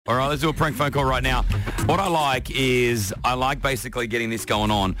All right, let's do a prank phone call right now. What I like basically getting this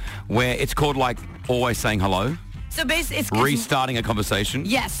going on where it's called like always saying hello, So basically, it's restarting a conversation.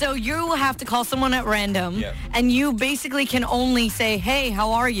 yeah. So you have to call someone at random, Yeah. and you basically can only say, "Hey,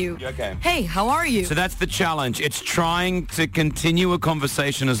 how are you?" Okay. Hey, how are you? So that's the challenge. It's trying to continue a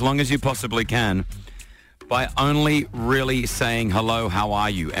conversation as long as you possibly can by only really saying hello, how are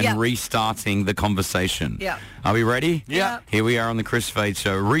you, and Yeah. restarting the conversation. Yeah. Are we ready? Yeah. Here we are on the Chris Fade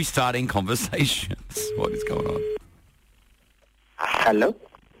Show, restarting conversations. What is going on? Hello.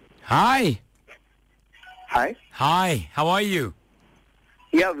 Hi. Hi. Hi. How are you?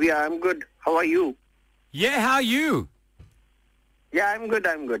 Yeah, I'm good. How are you? Yeah, how are you? Yeah, I'm good.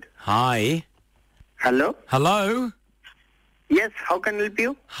 I'm good. Hi. Hello. Hello. Yes. How can I help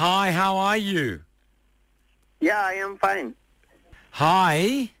you? Hi, how are you? Yeah, I am fine.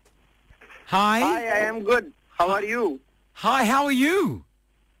 Hi. Hi. Hi, I am good. How are you? Hi, how are you?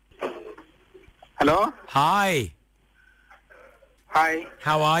 Hello. Hi. Hi.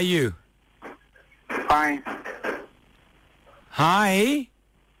 How are you? Fine. Hi.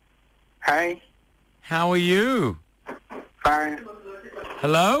 Hi. How are you? Fine.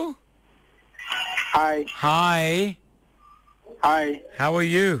 Hello? Hi. Hi. Hi. How are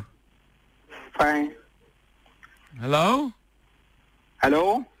you? Fine. Hello?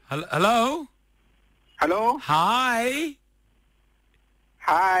 Hello. Hello? Hello. Hi.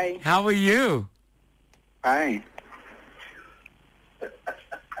 Hi. How are you? Fine.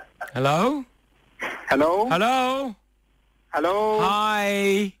 Hello? Hello. Hello? Hello.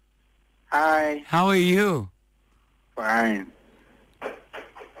 Hi. Hi. How are you? Fine.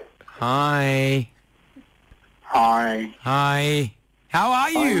 Hi. Hi. Hi. How are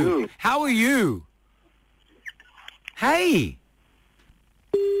How are you? you? How are you? Hey.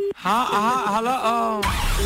 Hello? Oh.